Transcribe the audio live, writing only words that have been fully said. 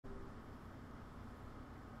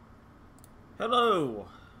Hello!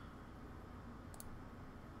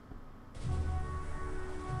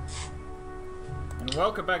 And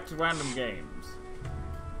welcome back to Random Games.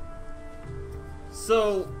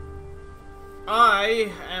 So,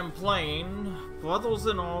 I am playing Brothers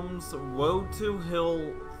in Arms Road to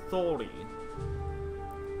Hill 30.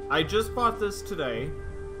 I just bought this today,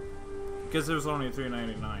 because it was only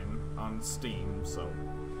 $3.99 on Steam, so...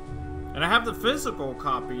 And I have the physical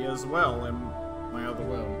copy as well in my other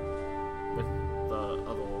room, with the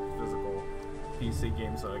other physical PC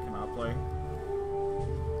games that I cannot play.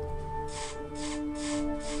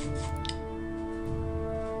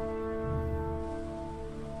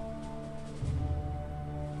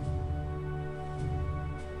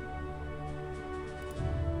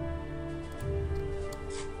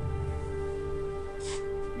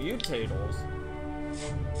 Mutators?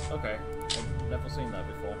 Okay, I've never seen that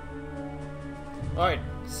before. Alright,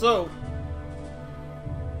 so...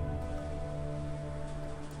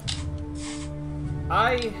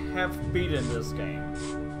 I have beaten this game.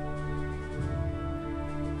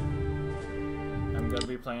 I'm gonna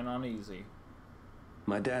be playing on easy.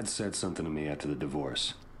 My dad said something to me after the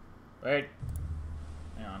divorce. Wait.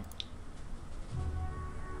 Hang on.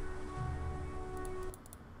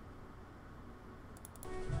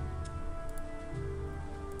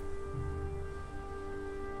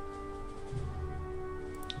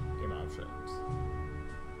 Game options.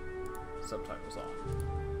 Subtitles on.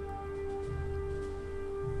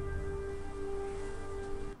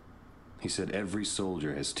 He said every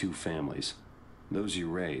soldier has two families. Those you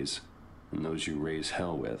raise, and those you raise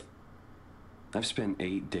hell with. I've spent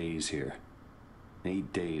 8 days here.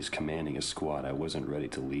 8 days commanding a squad I wasn't ready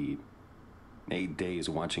to lead. 8 days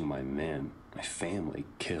watching my men, my family,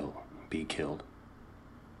 be killed.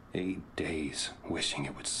 8 days wishing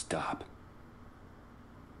it would stop.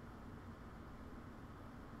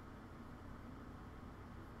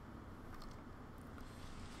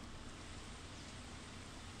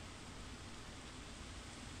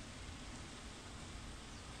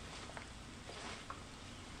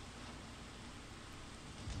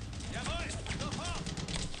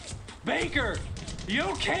 Baker! You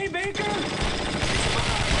okay, Baker?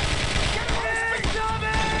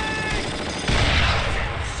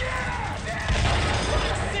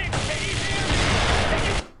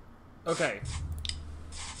 Okay.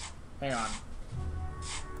 Hang on.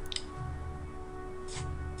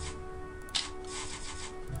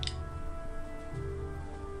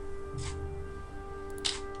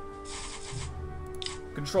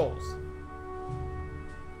 Controls.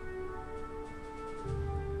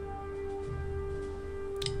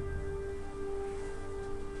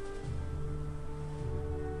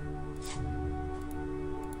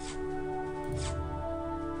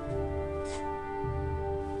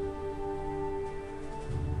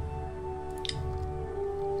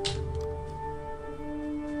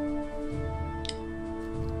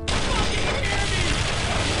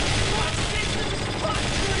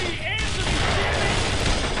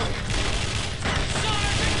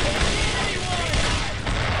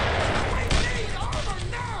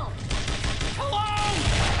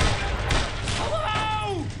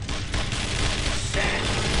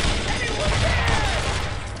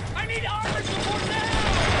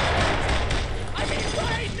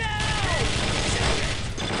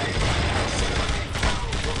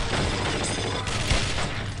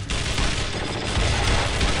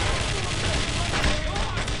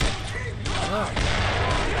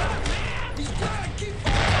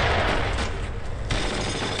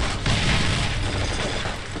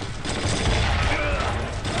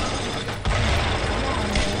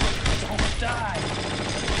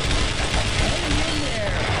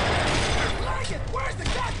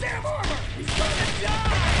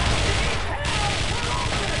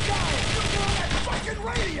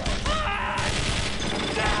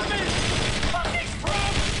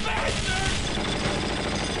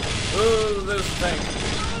 Oh, there's the thing.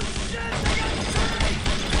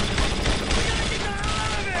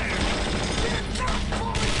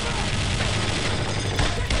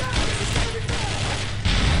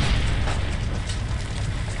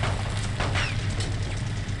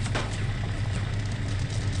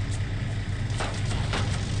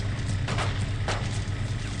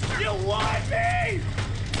 You want me?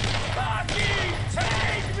 Fucking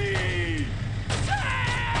take me!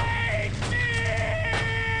 Take me!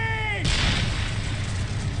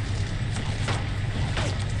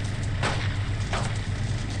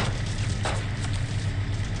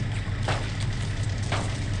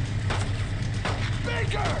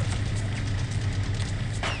 Baker!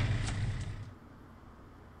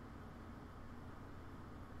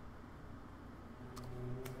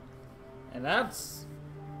 And that's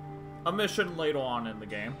a mission later on in the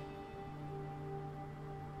game.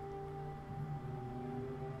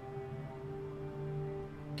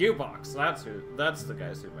 Gearbox, that's the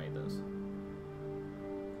guys who made this.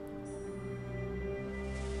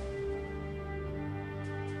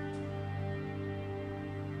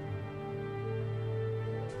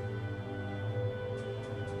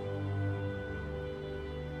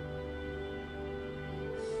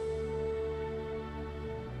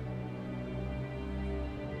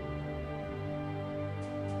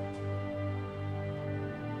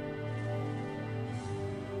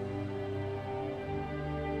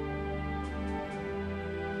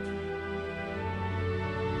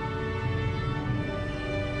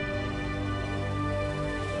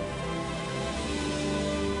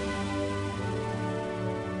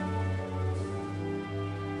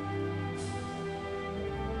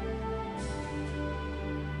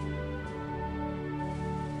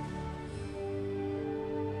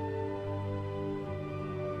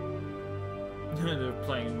 They're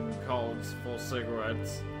playing cards for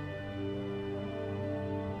cigarettes.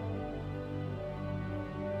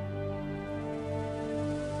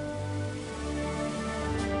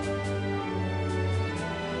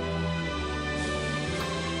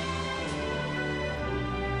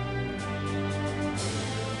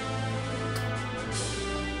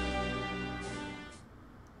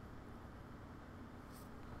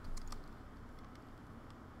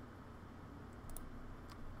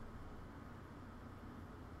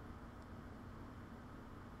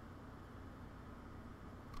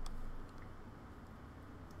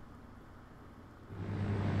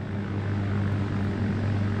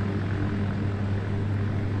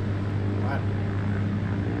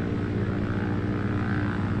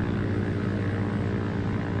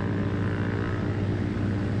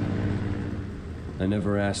 I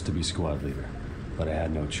never asked to be squad leader, but I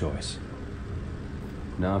had no choice.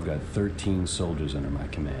 Now I've got 13 soldiers under my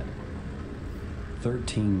command.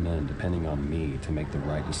 13 men depending on me to make the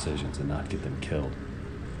right decisions and not get them killed.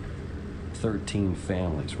 13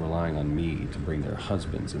 families relying on me to bring their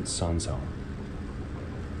husbands and sons home.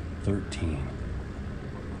 13.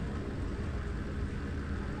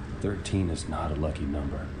 13 is not a lucky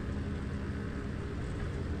number.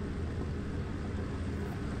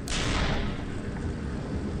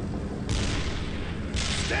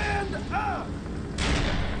 Stand up!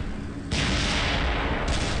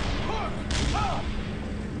 Hook up!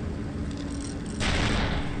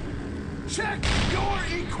 Check your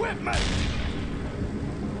equipment!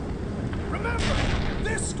 Remember,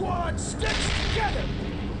 this squad sticks together!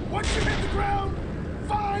 Once you hit the ground,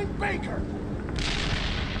 find Baker!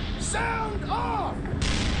 Sound off!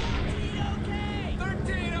 13 okay!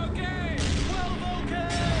 13 okay! 12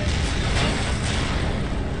 okay!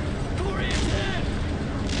 Oriented!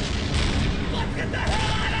 Let's get the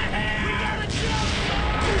hell out of here! We gotta jump!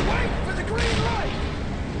 We wait for the green light!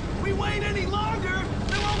 We wait any longer,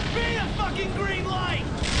 there won't be a fucking green light!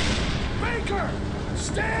 Baker,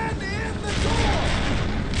 stand in the door!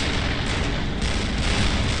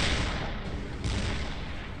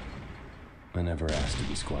 I never asked to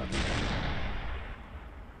be squad leader.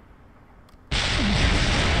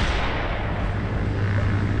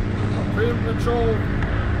 Freedom Patrol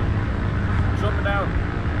jumping out.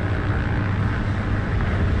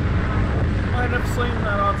 Might have seen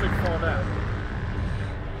that object fall down.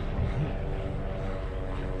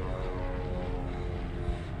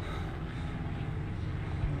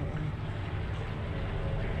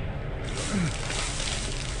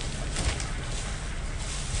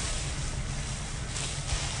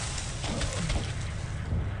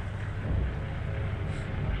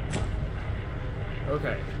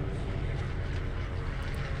 Okay.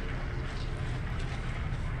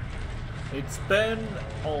 It's been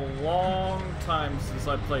a long time since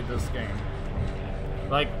I played this game.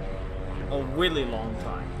 Like, a really long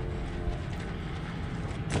time.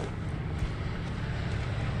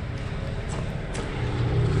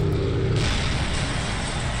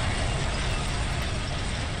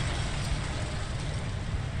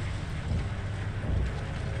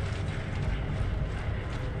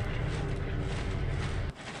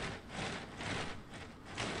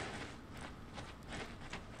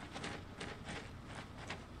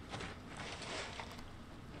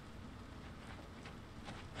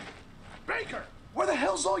 Baker, where the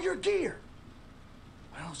hell's all your gear?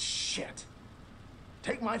 Well, shit.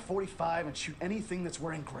 Take my 45 and shoot anything that's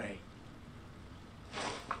wearing gray.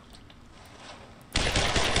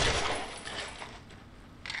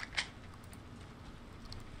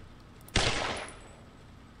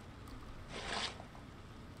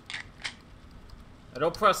 I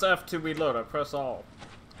don't press F to reload, I press alt.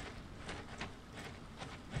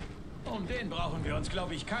 Um den brauchen wir uns,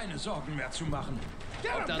 glaube ich, keine Sorgen mehr zu machen.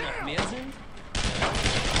 Ob da noch mehr sind?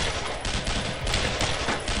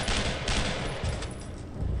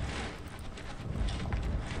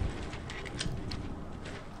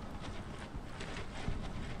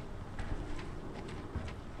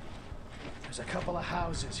 There's a couple of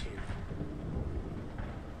houses here.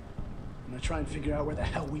 I'm gonna try and figure out where the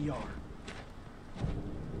hell we are.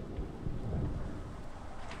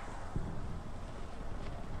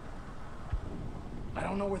 I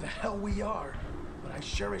don't know where the hell we are, but I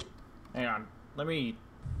sure as... Hang on. Let me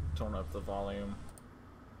tone up the volume.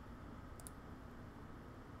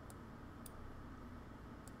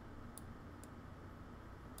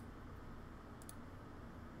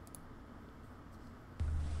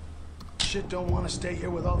 Shit don't want to stay here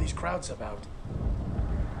with all these crowds about.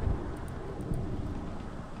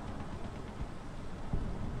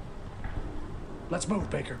 Let's move,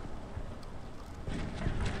 Baker.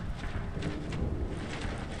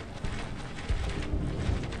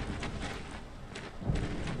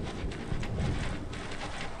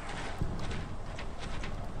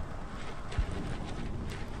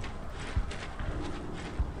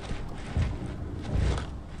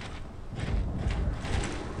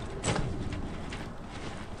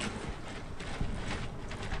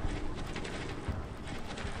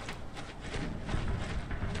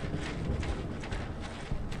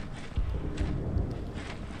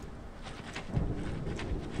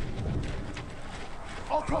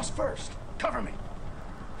 I'll cross first. Cover me.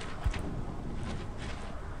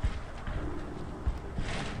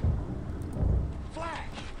 Flash!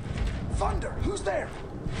 Thunder! Who's there?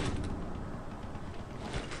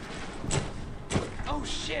 Oh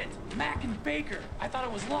shit! Mac and Baker! I thought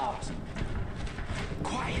it was lost.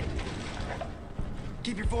 Quiet!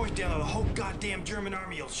 Keep your voice down or the whole goddamn German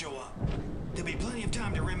army will show up. There'll be plenty of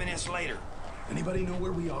time to reminisce later. Anybody know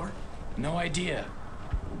where we are? No idea.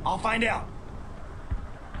 I'll find out.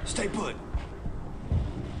 Stay put.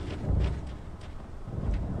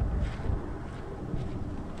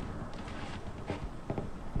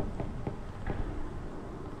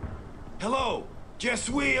 Hello, je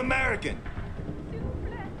suis American.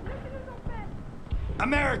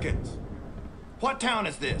 Americans. What town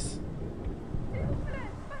is this?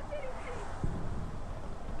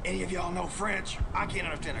 Any of y'all know French? I can't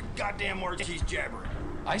understand a goddamn word she's jabbering.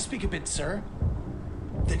 I speak a bit, sir.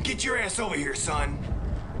 Then get your ass over here, son.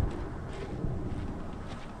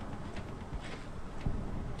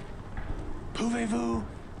 Pouvez-vous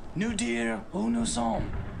nous dire où nous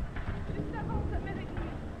sommes?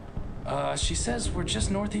 She says we're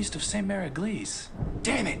just northeast of St. Mary-Église.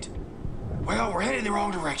 Damn it! Well, we're headed in the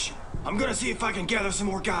wrong direction. I'm gonna see if I can gather some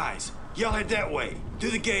more guys. Y'all head that way,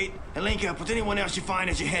 through the gate, and link up with anyone else you find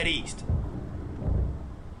as you head east.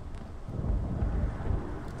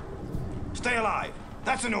 Stay alive.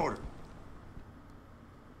 That's an order.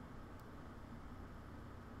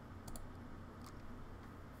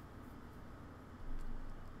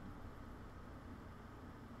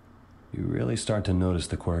 You really start to notice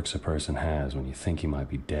the quirks a person has when you think he might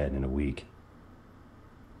be dead in a week.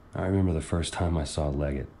 I remember the first time I saw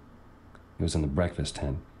Leggett. He was in the breakfast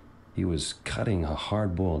tent. He was cutting a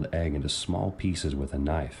hard-boiled egg into small pieces with a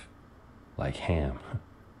knife, like ham.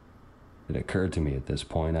 It occurred to me at this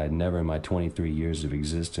point I'd never in my 23 years of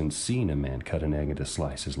existence seen a man cut an egg into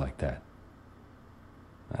slices like that.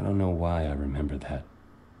 I don't know why I remember that.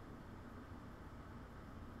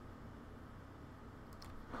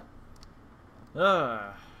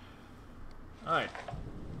 Alright.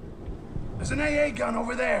 There's an AA gun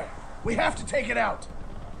over there. We have to take it out.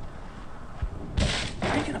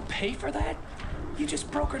 Are you gonna pay for that? You just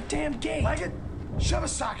broke our damn gate. Leggett, shove a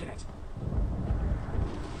sock in it.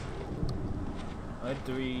 Alright,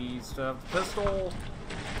 do we still have the pistol?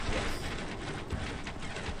 Yes.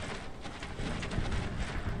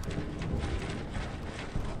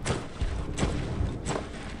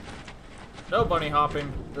 No bunny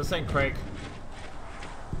hopping. This ain't Craig.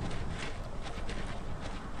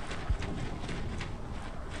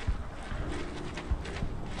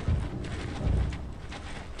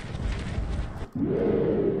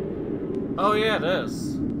 Oh yeah, it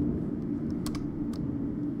is.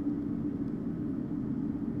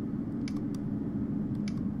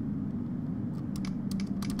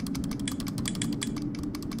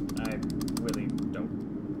 I really don't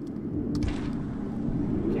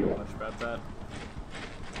care much about that.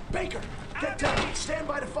 Baker, get down. Stand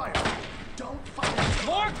by to fire. Don't fire.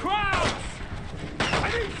 More crowds!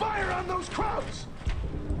 I need fire on those crowds.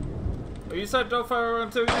 Oh, you said don't fire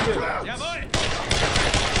until you do. Crowds. Jawohl!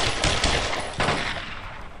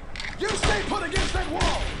 You stay put against that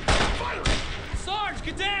wall. Fire it. Sarge,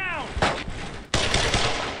 get down!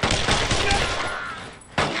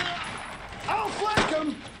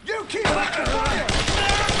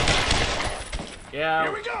 Yeah.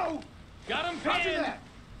 Here we go! Got him Roger pinned. that.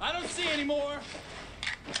 I don't see any more.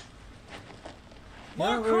 More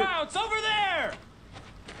Yeah, we're- crowds over there.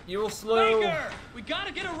 You will slow. Baker, we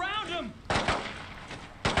gotta get around him.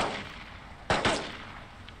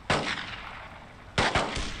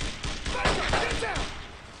 Baker, get down!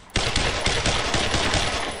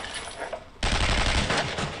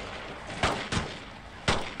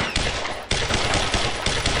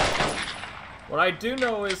 What I do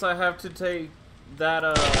know is I have to take that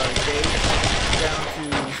gauge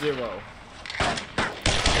down to 0.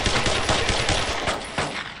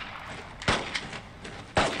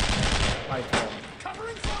 I told him.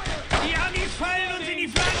 Covering fire! Die Amis fallen uns in die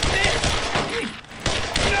Flanken!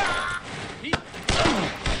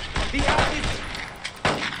 Die Amis...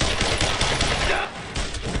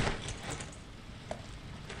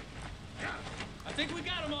 I think we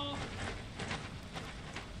got them all.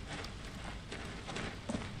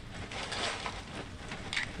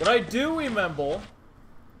 What I do remember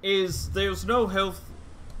is there's no health,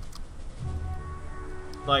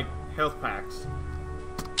 like, health packs.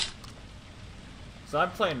 So I'm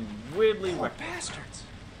playing weirdly Poor weird. bastards.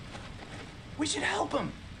 We should help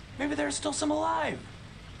them. Maybe there's still some alive.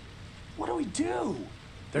 What do we do?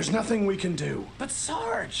 There's nothing we can do. But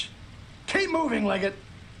Sarge! Keep moving, Leggett.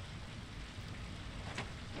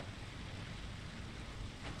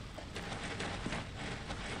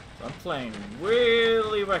 I'm playing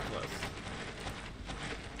really reckless.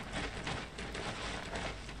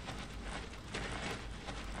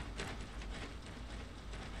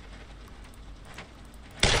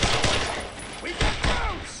 We got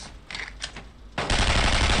crowds!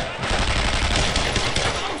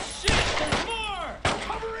 Oh shit, there's more.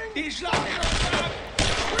 Covering! Die Schlacht!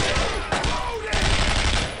 Reloading!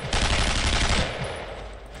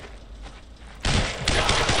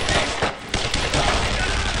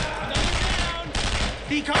 Another down.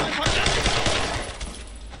 Die kommen von da!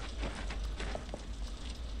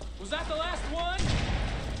 Was that the last one?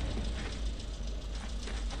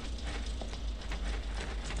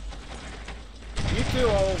 You two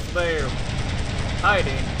are over there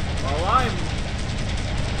hiding while I'm.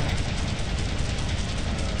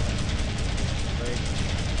 Wait.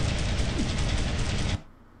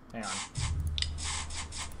 Hang on.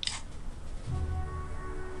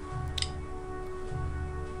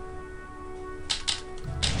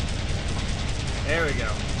 There we go.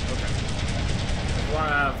 Okay. Just run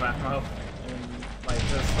out of ammo in my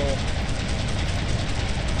pistol.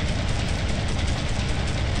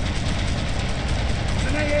 There's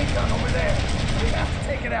an AA gun over there. We have to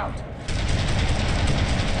take it out.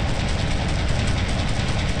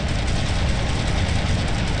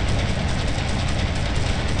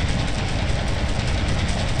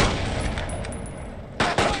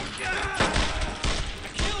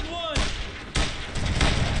 Killed one.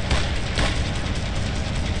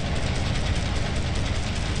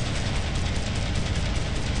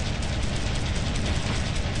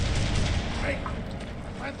 Hey,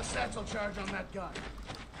 plant the satchel charge on that gun.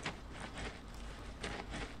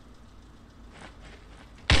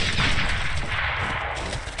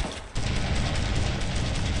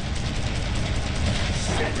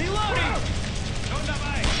 Reloading. Schon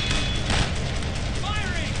dabei!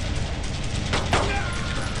 Firing.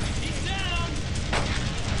 He's down.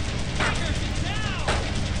 Baker, get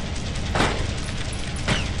down.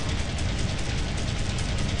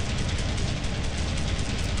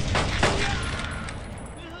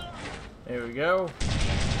 There we go.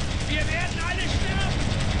 Wir werden alle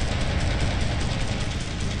sterben!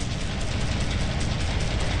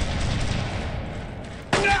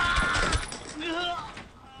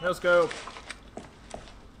 Let's go.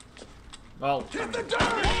 Well, Hit the dirt!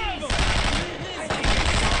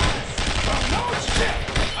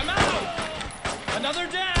 I'm out. Another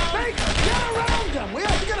down. Baker, get around them! We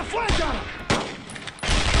have to get a flank on them!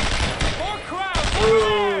 More crowds over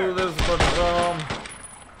there. ooh, there's a bunch of them.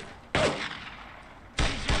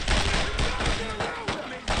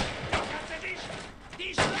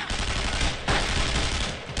 Die Schlacht!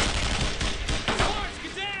 Sarge,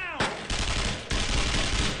 get down.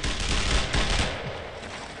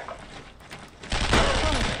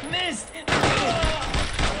 Missed! Wir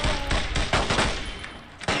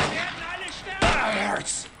werden alle sterben! That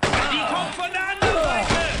hurts! Die kommen von der anderen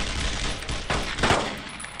Seite!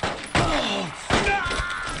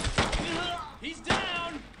 He's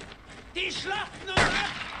down. Die schlachten uns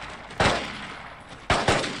ab!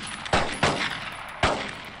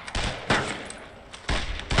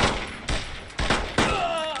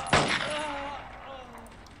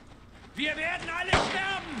 Wir werden alle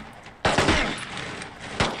sterben!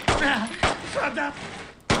 Verdammt!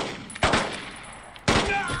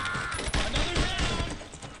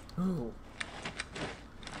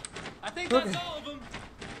 that's Okay. all of them.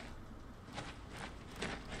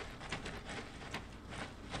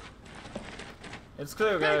 It's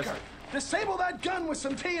clear, guys. Baker, disable that gun with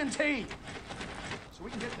some TNT, so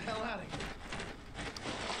we can get the hell out of here.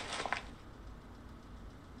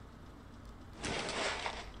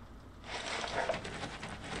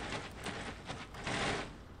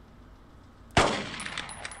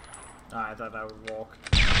 Ah, I thought I would walk.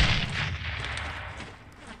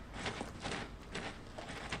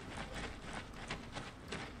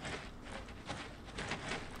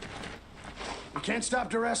 We can't stop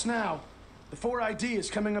duress now. The 4ID is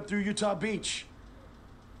coming up through Utah Beach.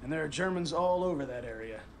 And there are Germans all over that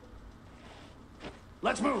area.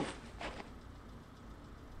 Let's move!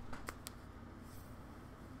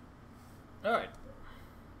 Alright.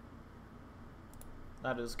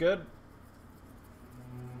 That is good.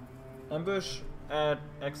 Ambush at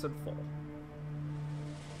exit 4.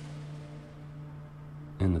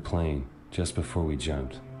 In the plane, just before we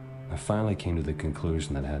jumped, I finally came to the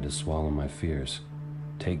conclusion that I had to swallow my fears,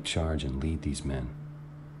 take charge and lead these men.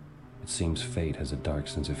 It seems fate has a dark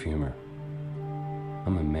sense of humor.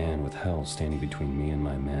 I'm a man with hell standing between me and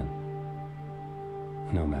my men.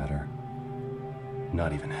 No matter.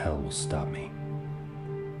 Not even hell will stop me.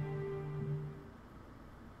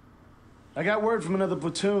 I got word from another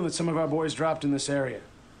platoon that some of our boys dropped in this area.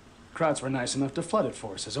 Krauts were nice enough to flood it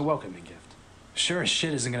for us as a welcoming gift. Sure as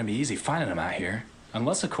shit isn't gonna be easy finding them out here.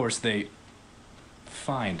 Unless, of course, they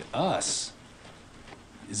find us.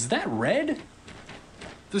 Is that red?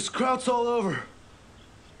 There's Krauts all over.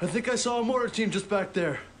 I think I saw a mortar team just back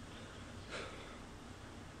there.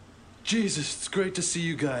 Jesus, it's great to see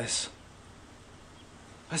you guys.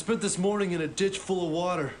 I spent this morning in a ditch full of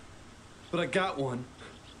water, but I got one.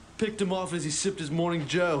 Picked him off as he sipped his morning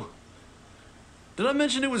Joe. Did I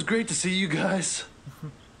mention it was great to see you guys?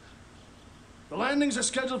 The landings are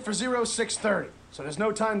scheduled for 0630, so there's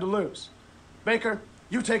no time to lose. Baker,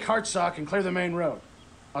 you take Hartsock and clear the main road.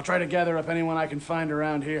 I'll try to gather up anyone I can find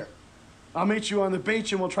around here. I'll meet you on the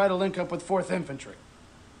beach and we'll try to link up with 4th Infantry.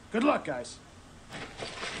 Good luck, guys.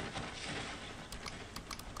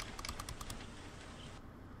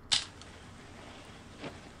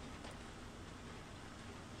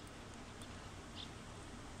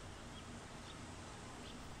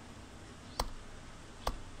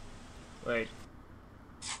 Wait.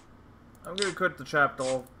 I'm gonna quit the chapter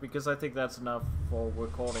off because I think that's enough for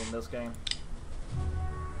recording this game.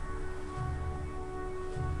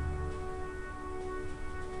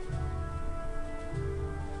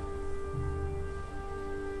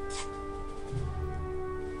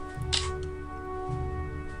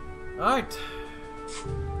 Alright.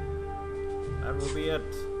 That will be it.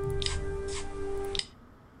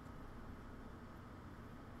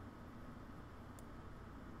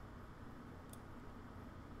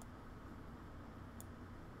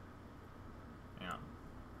 Yeah.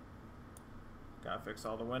 Gotta fix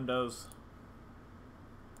all the windows.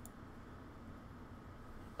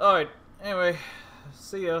 Alright, anyway,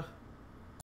 see ya.